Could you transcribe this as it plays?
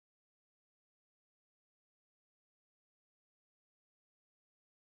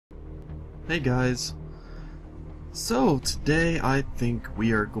Hey guys. So today I think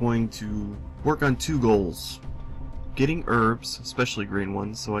we are going to work on two goals. Getting herbs, especially green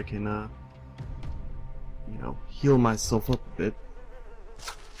ones, so I can heal myself up a bit.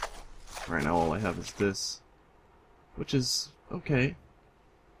 Right now all I have is this, which is okay.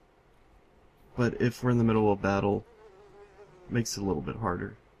 But if we're in the middle of a battle, it makes it a little bit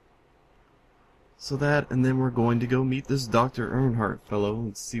harder. So that, and then we're going to go meet this Dr. Earnhardt fellow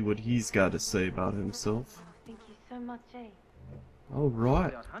and see what he's got to say about himself. Oh, thank you so much, eh?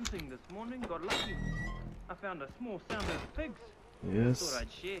 Alright. Out hunting this morning, got lucky. I found a small sound of pigs. Yes. Thought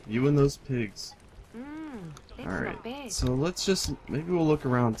I'd share. You and those pigs. That's Alright. not bad. So let's just, maybe we'll look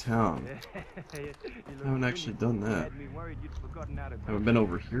around town. You look I haven't actually done that. Had me worried you'd forgotten how to I haven't been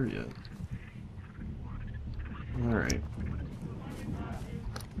over here yet. Alright.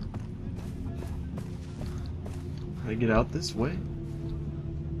 Can I get out this way?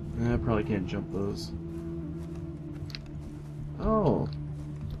 I probably can't jump those. Oh.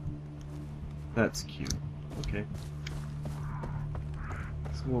 That's cute. Okay.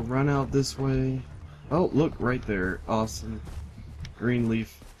 So we'll run out this way. Oh, look, right there. Awesome. Green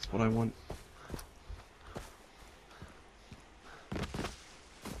leaf. That's what I want.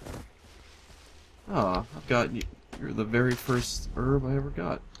 Ah, I've got you. You're the very first herb I ever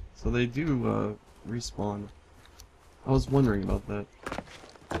got. So they do, respawn. I was wondering about that.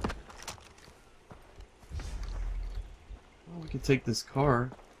 Well, we could take this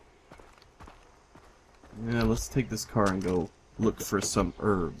car. Yeah, let's take this car and go look for some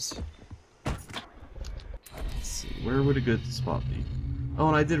herbs. Let's see, where would a good spot be? Oh,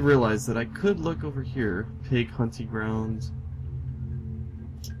 and I did realize that I could look over here. Pig hunting ground.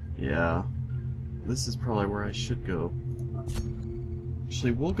 Yeah. This is probably where I should go.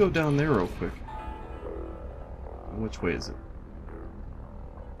 Actually, we'll go down there real quick. Which way is it?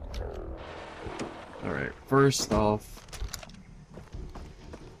 Alright, first off...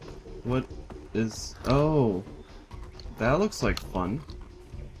 What is... Oh! That looks like fun.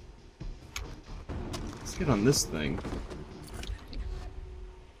 Let's get on this thing.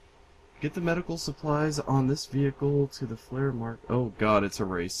 Get the medical supplies on this vehicle to the flare mark. Oh god, it's a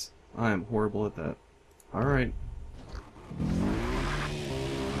race. I am horrible at that. Alright.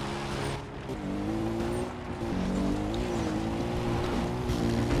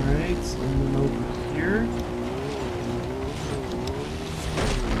 Alright, and then over here.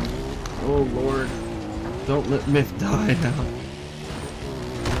 Oh lord. Don't let Myth die now.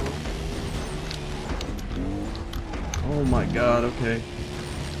 Oh my god, okay.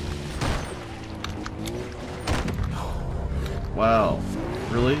 Wow.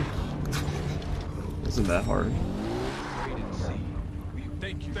 Really? Wasn't that hard. Wait and see.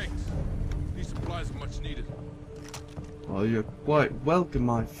 Thank you. Thanks. These supplies are much needed. Well, you're quite welcome,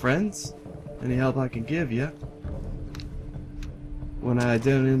 my friends. Any help I can give you. When I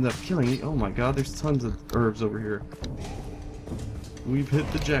don't end up killing you. Oh my god, there's tons of herbs over here. We've hit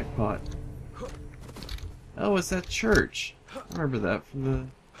the jackpot. Oh, it's that church. I remember that from the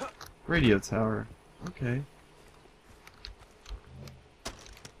radio tower. Okay.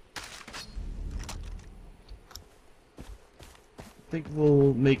 I think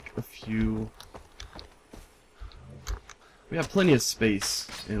we'll make a few. We have plenty of space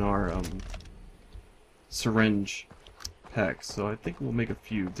in our syringe packs, so I think we'll make a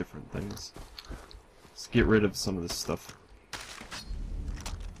few different things. Let's get rid of some of this stuff.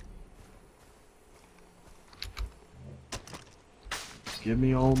 Give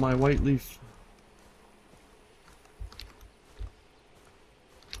me all my white leaf.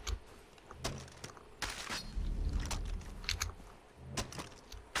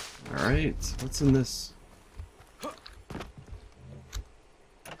 Alright, what's in this?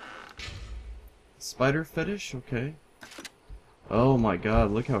 Spider fetish? Okay. Oh my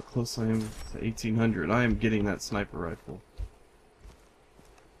god, look how close I am to 1800. I am getting that sniper rifle.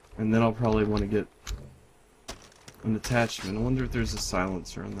 And then I'll probably want to get an attachment. I wonder if there's a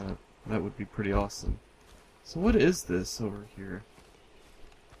silencer on that. That would be pretty awesome. So what is this over here?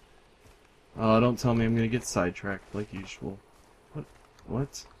 Oh, don't tell me I'm gonna get sidetracked like usual. What?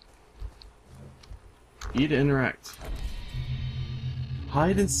 What? E to interact.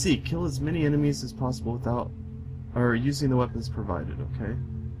 Hide and seek. Kill as many enemies as possible without or using the weapons provided, okay?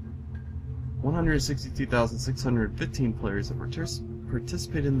 162,615 players have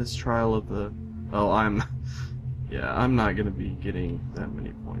participated in this trial of the... Oh, yeah, I'm not gonna be getting that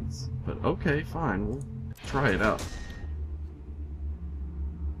many points. But okay, fine, we'll try it out.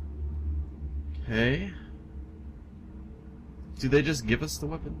 Okay. Do they just give us the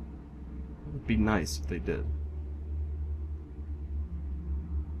weapon? It would be nice if they did.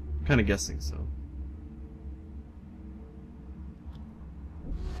 I'm kind of guessing so.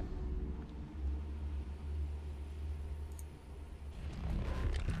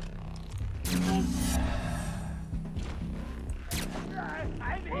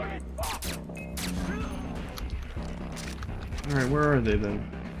 Alright, where are they then?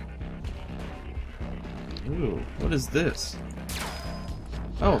 Ooh, what is this?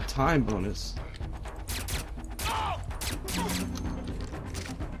 Oh, time bonus.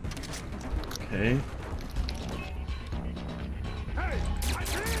 Okay.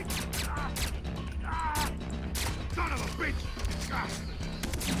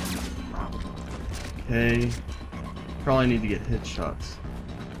 Okay. Probably need to get headshots.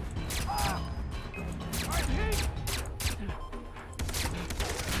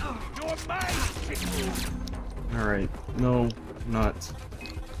 Alright, no, not.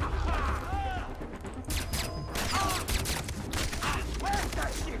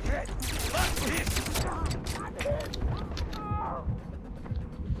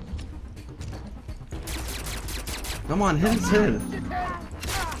 Come on, hit his head.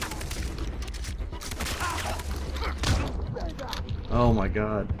 Oh my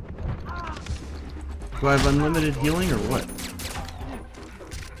god. Do I have unlimited healing or what?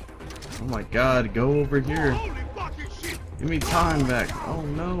 Oh my god, go over here. Give me time back. Oh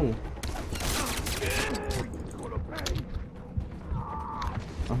no.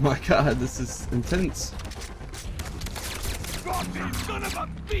 Oh my god, this is intense.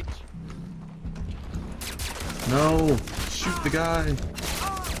 No, shoot the guy.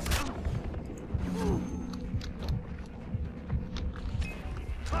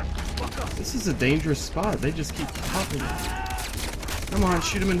 This is a dangerous spot. They just keep popping. Come on,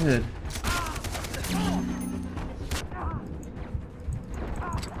 shoot him in the head.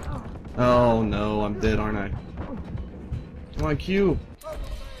 Oh no, I'm dead, aren't I? Come on, Q.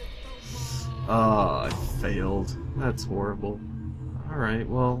 Ah, I failed. That's horrible. Alright,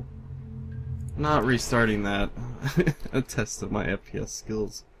 well, not restarting that. A test of my FPS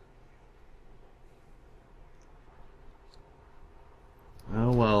skills.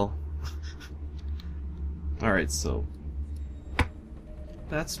 Oh well. Alright, so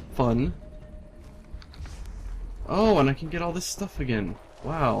that's fun. Oh, and I can get all this stuff again.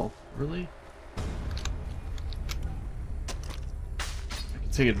 Wow, really? I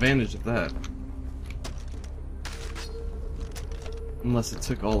can take advantage of that. Unless it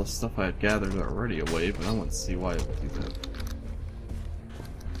took all the stuff I had gathered already away, but I want to see why it would do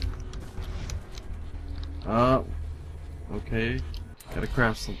that. Okay. Gotta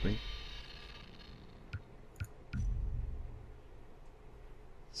craft something.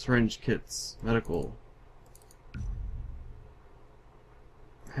 Syringe kits. Medical.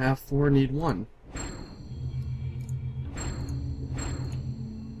 Have 4, need 1.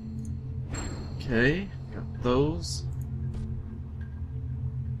 Okay, got those.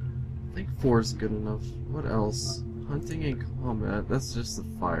 I think 4 is good enough. What else? Hunting and combat. That's just the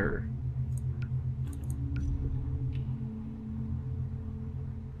fire.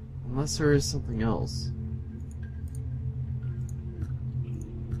 Unless there is something else.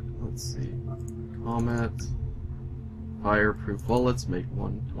 Let's see. Combat. Fireproof. Well, let's make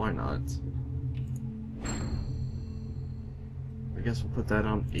one. Why not? I guess we'll put that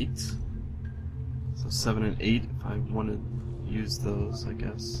on 8. So 7 and 8. If I want to use those, I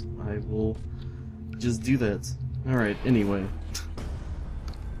guess I will just do that. Alright, anyway.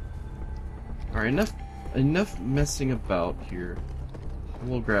 Alright, enough messing about here.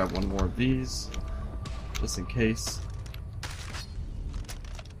 We'll grab one more of these, just in case.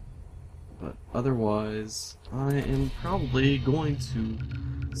 But otherwise, I am probably going to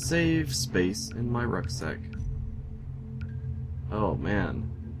save space in my rucksack. Oh man.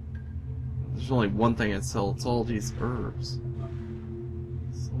 There's only one thing I'd sell, it's all these herbs.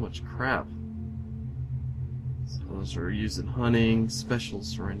 So much crap. So those are used in hunting, special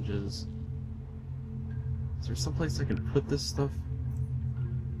syringes. Is there someplace I can put this stuff?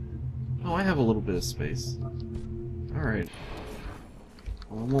 Oh, I have a little bit of space. Alright.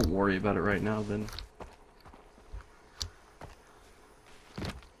 Well, I won't worry about it right now then.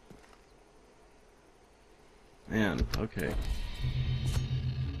 Man, okay.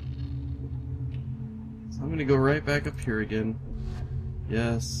 So I'm gonna go right back up here again.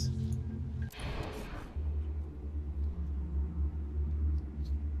 Yes.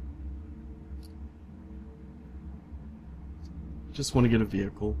 Just want to get a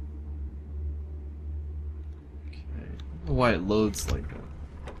vehicle. I don't know why it loads like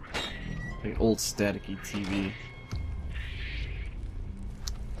an old staticky TV.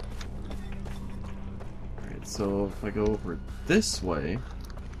 Alright, so if I go over this way,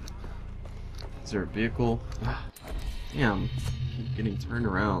 Is there a vehicle? Damn. Keep getting turned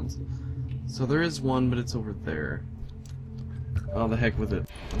around. So there is one, but it's over there. Oh, the heck with it.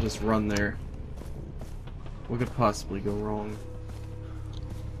 I'll just run there. What could possibly go wrong?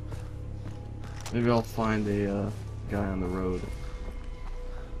 Maybe I'll find a guy on the road.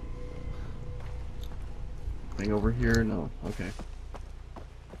 Thing over here? No. Okay.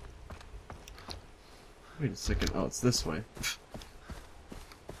 Wait a second. Oh, it's this way.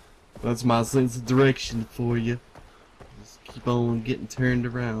 That's my sense of direction for you. Just keep on getting turned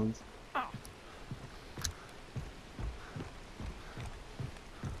around.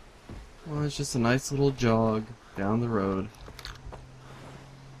 Well, it's just a nice little jog down the road.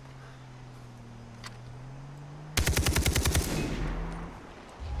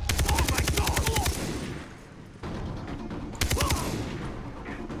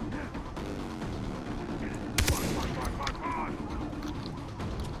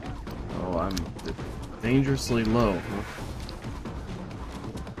 Oh, I'm dangerously low, huh?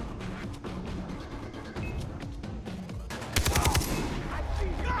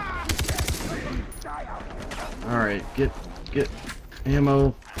 Alright, get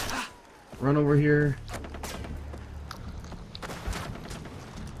ammo. Run over here.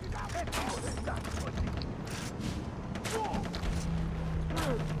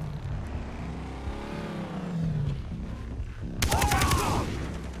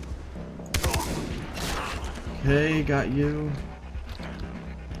 Okay, got you.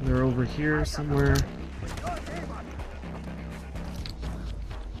 They're over here somewhere.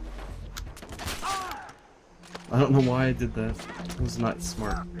 I don't know why I did that. It was not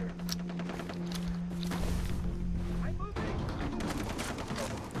smart.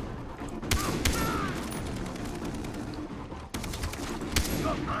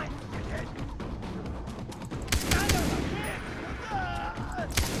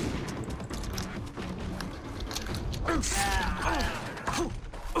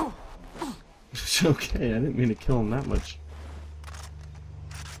 Okay, I didn't mean to kill him that much.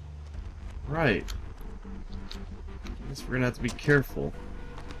 Right. Guess we're gonna have to be careful.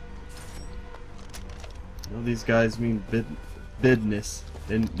 You know, these guys mean business.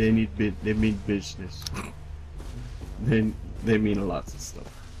 They mean business. they mean lots of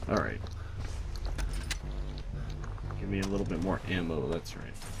stuff. Alright. Give me a little bit more ammo, that's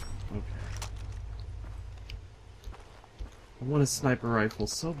right. Okay. I want a sniper rifle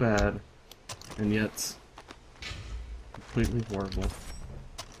so bad, and yet completely horrible.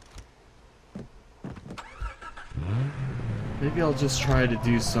 Maybe I'll just try to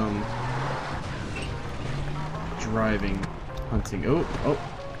do some driving, hunting. Oh,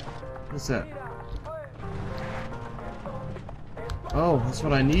 what's that? Oh, that's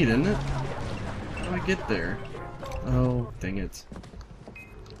what I need, isn't it? How do I get there? Oh, dang it.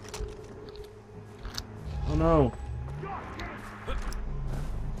 Oh no.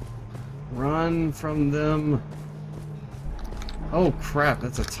 Run from them. Oh crap,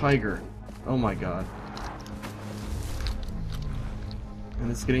 that's a tiger. Oh my god. And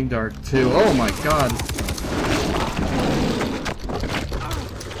it's getting dark too. Oh my god.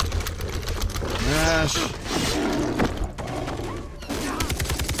 Mash.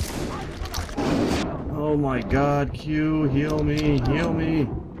 Oh my god, Q, heal me, heal me.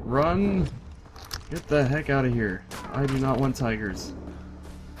 Run. Get the heck out of here. I do not want tigers.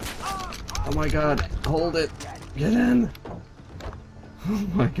 Oh my god, hold it. Get in. Oh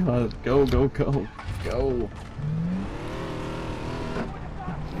my god, go, go, go. Go.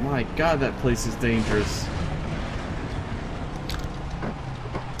 My god, that place is dangerous.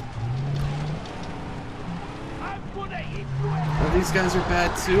 Oh, these guys are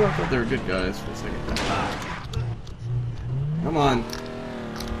bad too? I thought they were good guys for a second. Come on.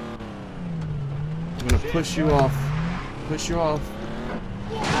 I'm gonna push you off. Push you off.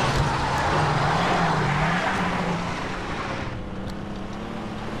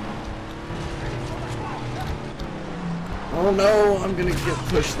 Oh no, I'm gonna get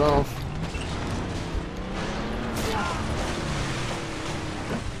pushed off.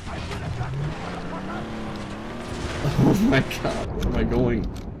 Oh my god, where am I going?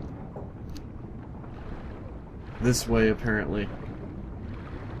 This way, apparently.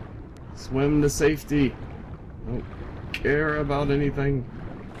 Swim to safety. Don't care about anything.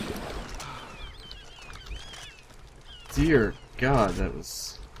 Dear god, that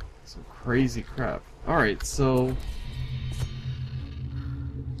was some crazy crap. Alright, so...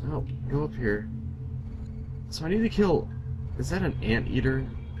 Oh, go up here. So I need to kill... Is that an anteater?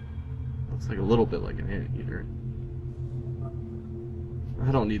 Looks like a little bit like an anteater.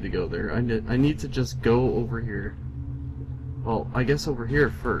 I don't need to go there. I need to just go over here. Well, I guess over here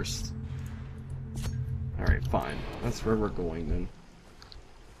first. Alright, fine. That's where we're going then.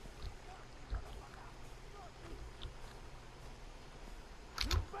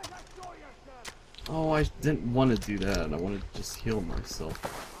 Oh, I didn't want to do that. I wanted to just heal myself.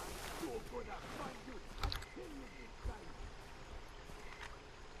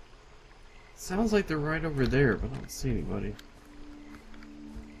 Sounds like they're right over there, but I don't see anybody.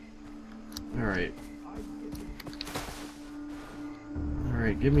 Alright.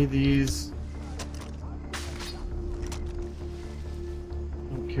 Alright, give me these.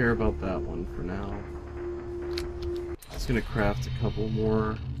 Don't care about that one for now. Just gonna craft a couple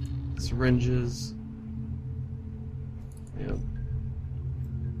more syringes. Yep.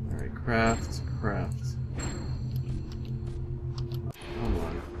 Alright, craft. Come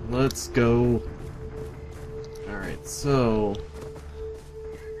on. Let's go. Alright, so...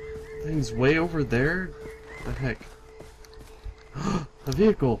 thing's way over there? What the heck? A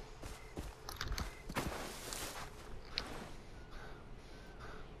vehicle!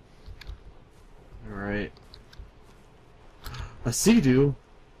 Alright. A sea-doo?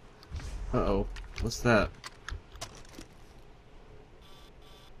 Uh-oh. What's that?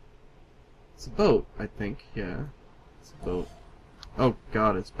 It's a boat, I think. Yeah. It's a boat. Oh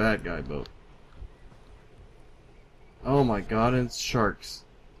god, it's bad guy boat. Oh my god, and it's sharks.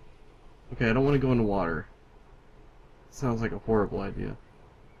 Okay, I don't want to go in the water. Sounds like a horrible idea.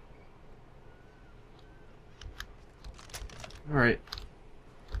 Alright.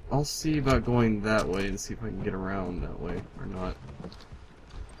 I'll see about going that way and see if I can get around that way or not.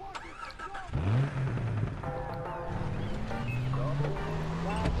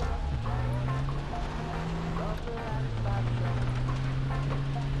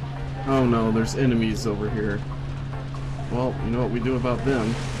 Oh no, there's enemies over here. Well, you know what we do about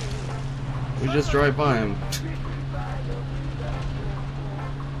them? We just drive by them.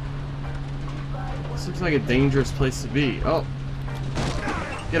 This looks like a dangerous place to be. Oh!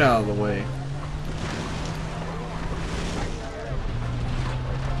 Get out of the way.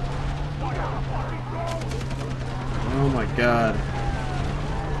 Oh my god.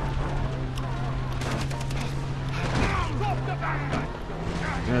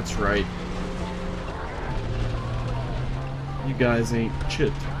 That's right. You guys ain't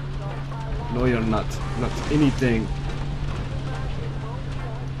shit. No, you're not. Not anything.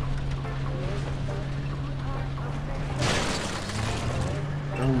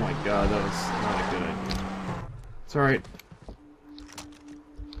 Oh my god, that was not a good idea. It's alright.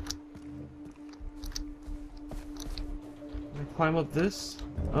 Can I climb up this?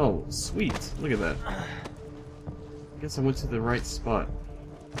 Oh, sweet. Look at that. I guess I went to the right spot.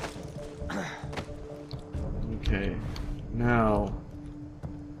 Okay. Now...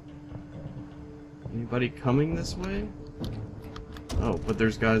 anybody coming this way? Oh, but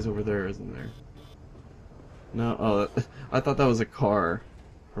there's guys over there, isn't there? No, oh, I thought that was a car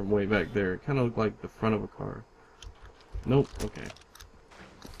from way back there. It kind of looked like the front of a car. Nope, okay.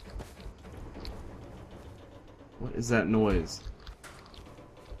 What is that noise?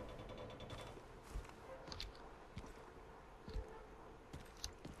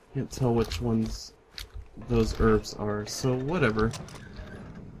 Can't tell which ones those herbs are, so whatever.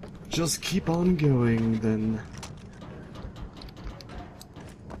 Just keep on going, then.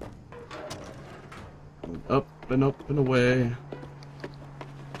 Up and up and away.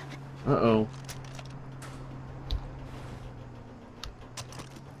 Uh-oh.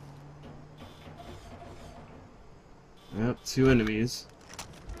 Yep, 2 enemies.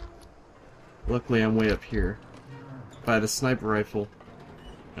 Luckily I'm way up here. If I had a sniper rifle,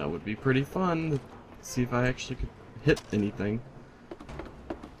 that would be pretty fun to see if I actually could hit anything.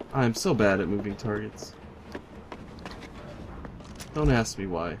 I'm so bad at moving targets. Don't ask me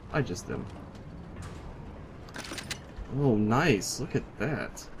why, I just am. Oh, nice, look at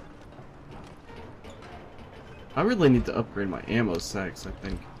that. I really need to upgrade my ammo sacks, I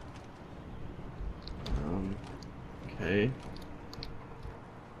think. Okay.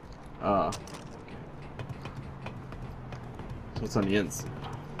 Ah. Okay. So what's on the inside?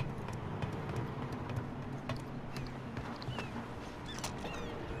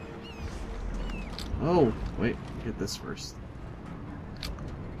 Oh, wait, get this first.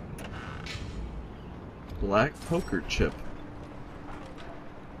 Black poker chip.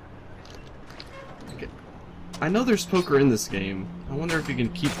 Okay. I know there's poker in this game. I wonder if you can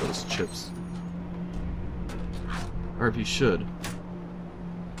keep those chips. Or if you should.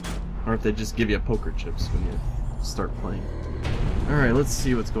 Or if they just give you poker chips when you start playing. Alright, let's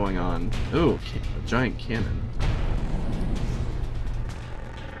see what's going on. Oh, a giant cannon.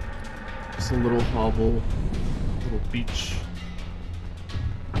 Just a little hovel. Little beach.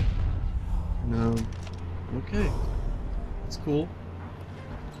 No. Okay. That's cool.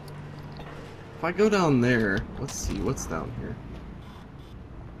 If I go down there, let's see, what's down here?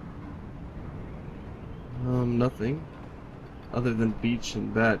 Nothing. Other than beach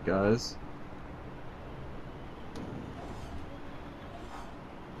and bad guys.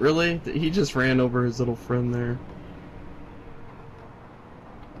 Really? He just ran over his little friend there.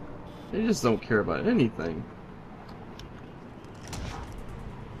 They just don't care about anything.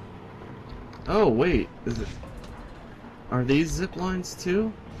 Oh, wait. Is it... Are these zip lines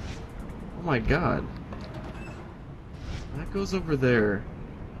too? Oh my god. That goes over there.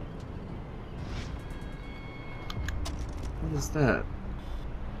 What is that?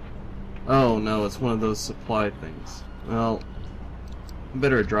 Oh no, it's one of those supply things. Well, I'm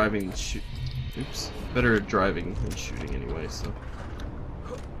better at driving than oops. Better at driving than shooting anyway, so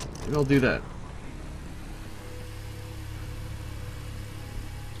maybe I'll do that.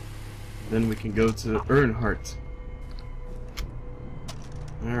 Then we can go to Earnhardt.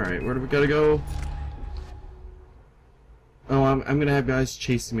 Alright, where do we gotta go? Oh, I'm gonna have guys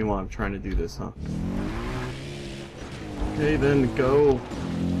chasing me while I'm trying to do this, huh? Okay, then go.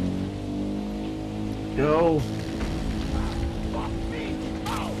 Go.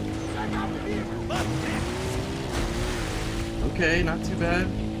 Okay, not too bad.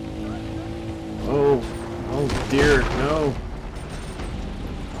 Oh, oh dear, no.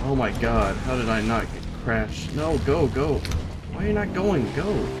 Oh my god, how did I not get crashed? No, go, go. Why are you not going? Go.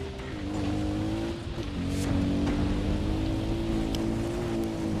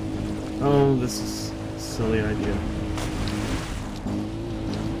 Oh, this is a silly idea.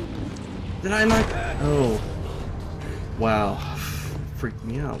 Did I not? Oh. Wow. Freaked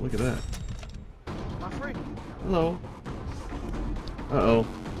me out. Look at that. Hello. Uh-oh.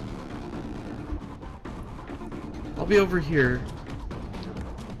 I'll be over here.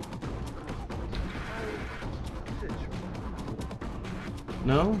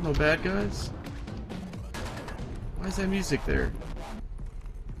 No? No bad guys? Why is that music there?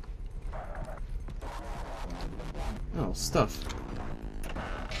 Oh, stuff.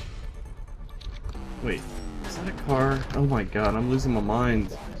 Wait, is that a car? Oh my god, I'm losing my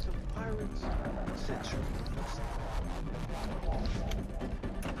mind.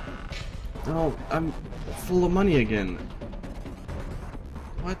 Oh, I'm full of money again.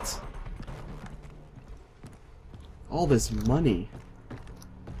 What? All this money.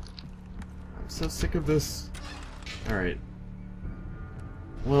 I'm so sick of this. Alright.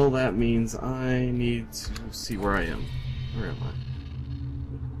 Well, that means I need to see where I am. Where am I?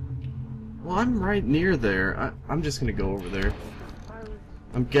 Well, I'm right near there. I'm just gonna go over there.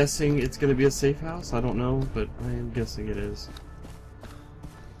 I'm guessing it's gonna be a safe house. I don't know, but I am guessing it is.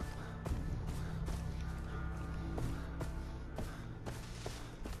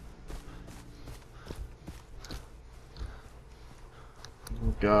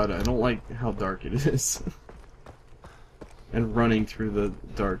 Oh god, I don't like how dark it is. And running through the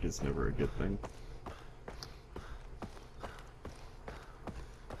dark is never a good thing.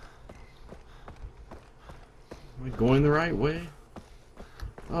 Am I going the right way?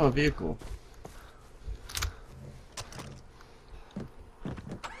 Oh, a vehicle.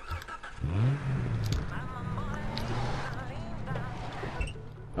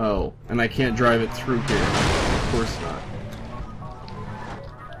 Oh, and I can't drive it through here. Of course not.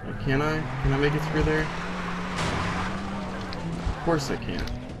 Can I? Can I make it through there? Of course I can.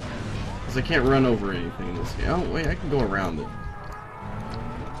 Because I can't run over anything in this game. Oh, wait, I can go around it.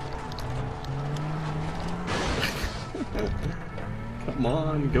 Come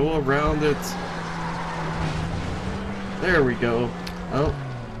on, go around it. There we go. Oh,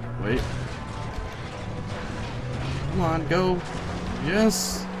 wait. Come on, go.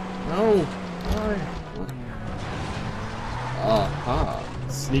 Yes. No. Why? What? Aha.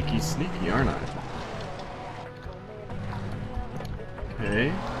 Sneaky, sneaky, aren't I?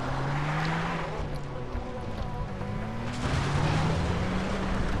 Okay.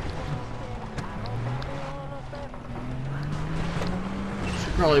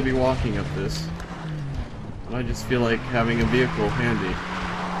 Should probably be walking up this. But I just feel like having a vehicle handy.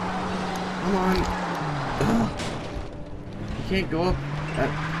 Come on. Ugh. You can't go up that.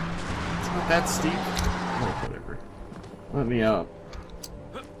 It's not that steep. Oh, whatever. Let me out.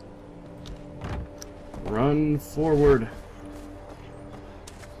 Run forward.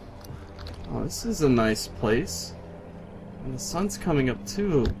 Oh, this is a nice place. And the sun's coming up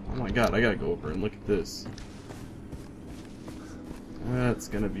too. Oh my god, I gotta go over and look at this. That's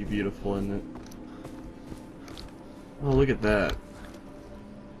gonna be beautiful, isn't it? Oh, look at that.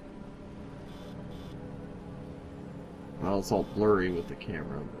 Well, it's all blurry with the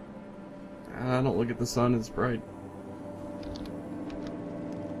camera, but Don't look at the sun, it's bright.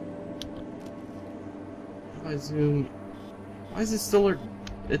 If I zoom... Why is it still...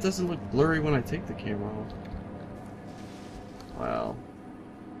 It doesn't look blurry when I take the camera off. Wow.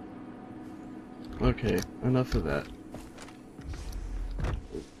 Okay, enough of that.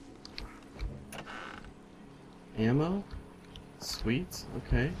 Ammo? Sweet,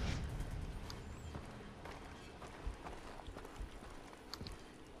 okay.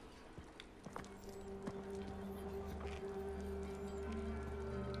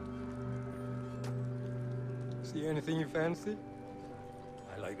 See anything you fancy?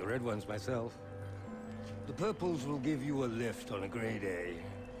 I like the red ones myself. The purples will give you a lift on a grey day.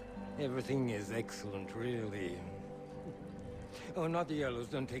 Everything is excellent, really. Oh, not the yellows,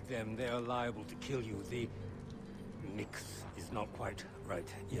 don't take them. They are liable to kill you. The mix is not quite right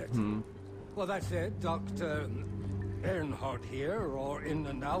yet. Well, that's it, Dr. Earnhardt here, or in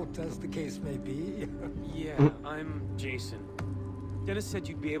and out, as the case may be. Yeah, I'm Jason. Dennis said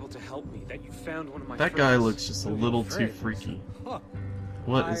you'd be able to help me, that you found one of my That friends. guy looks just a little too freaky.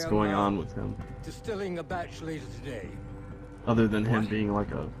 What is going on with him? Distilling a batch later today. Other than him being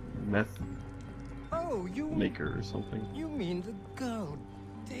like a meth Oh, you maker or something. You mean the girl,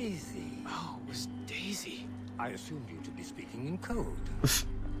 Daisy? Oh, it was Daisy. I assumed you to be speaking in code.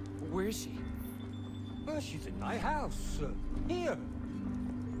 Where is she? Well, she's in my house. Here.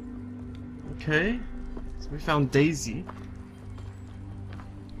 Okay. So we found Daisy.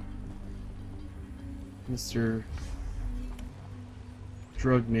 Mr.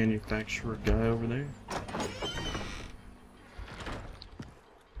 Drug manufacturer guy over there.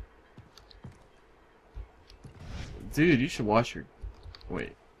 Dude, you should wash your...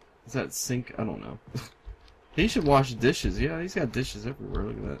 Wait. Is that sink? I don't know. He should wash dishes. Yeah, he's got dishes everywhere.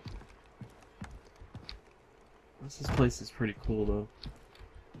 Look at that. This place is pretty cool, though.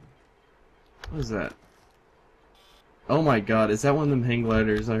 What is that? Oh my god, is that one of them hang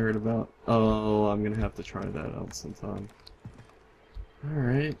gliders I heard about? Oh, I'm gonna have to try that out sometime.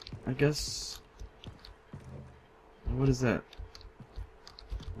 Alright, I guess... What is that?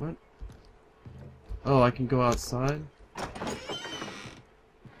 What? Oh, I can go outside?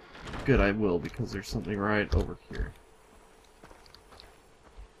 Good, I will, because there's something right over here.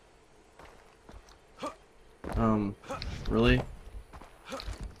 Really?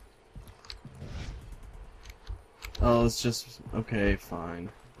 Oh, it's just... Okay, fine.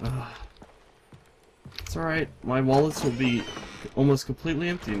 Ugh. It's alright, my wallets will be almost completely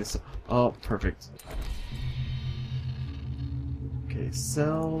empty. And oh, perfect. Okay,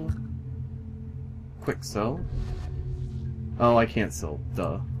 sell... Quick sell. Oh, I can't sell.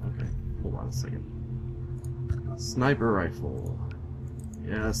 Duh. Okay, hold on a second. Sniper rifle.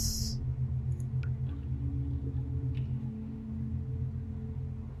 Yes.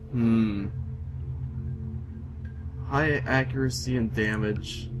 High accuracy and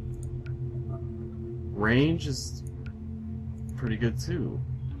damage. Range is pretty good too.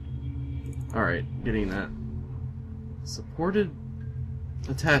 Alright, getting that. Supported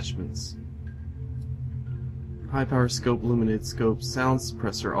attachments. High power scope, illuminated scope, sound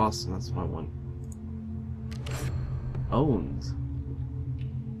suppressor, awesome, that's my one. Owned.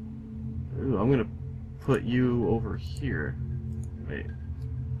 Ooh, I'm gonna put you over here. Wait.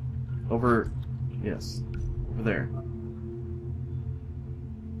 Over, yes, over there.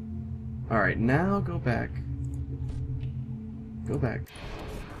 Alright, now go back. Go back.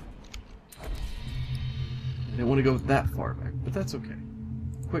 I didn't want to go that far back, but that's okay.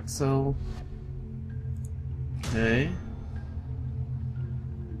 Quick sell. Okay.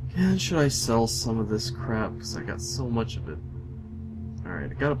 And should I sell some of this crap? Because I got so much of it.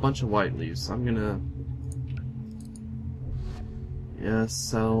 Alright, I got a bunch of white leaves, so I'm gonna... Yeah,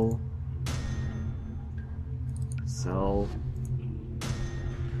 sell. Sell.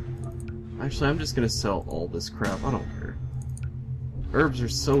 Actually, I'm just gonna sell all this crap. I don't care. Herbs are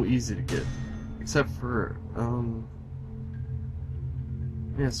so easy to get. Except for,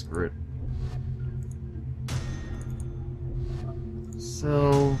 yeah, screw it.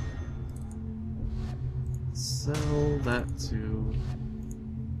 Sell that to...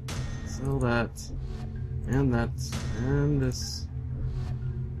 Sell that. And that. And this.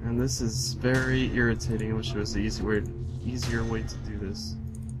 And this is very irritating. I wish there was an easier way to do this.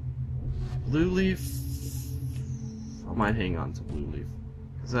 Blue leaf. I might hang on to blue leaf,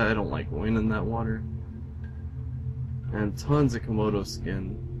 because I don't like going in that water. And tons of Komodo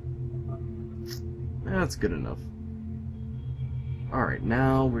skin. That's good enough. Alright,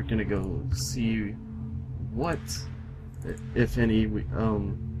 now we're gonna go see what, if any,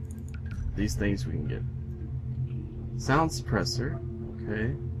 these things we can get. Sound suppressor,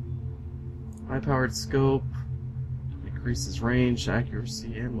 okay. High-powered scope increases range,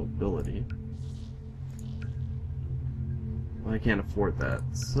 accuracy, and mobility. Well, I can't afford that,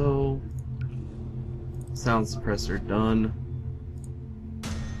 so sound suppressor done.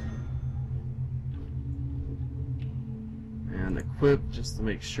 And equip just to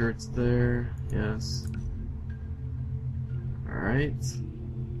make sure it's there. Yes. Alright.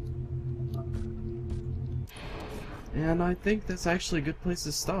 And I think that's actually a good place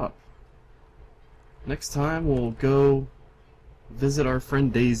to stop. Next time we'll go visit our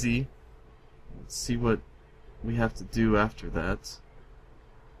friend Daisy. Let's see what we have to do after that.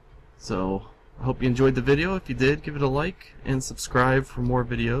 So, I hope you enjoyed the video. If you did, give it a like and subscribe for more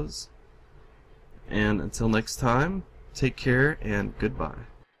videos. And until next time, take care and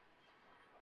goodbye.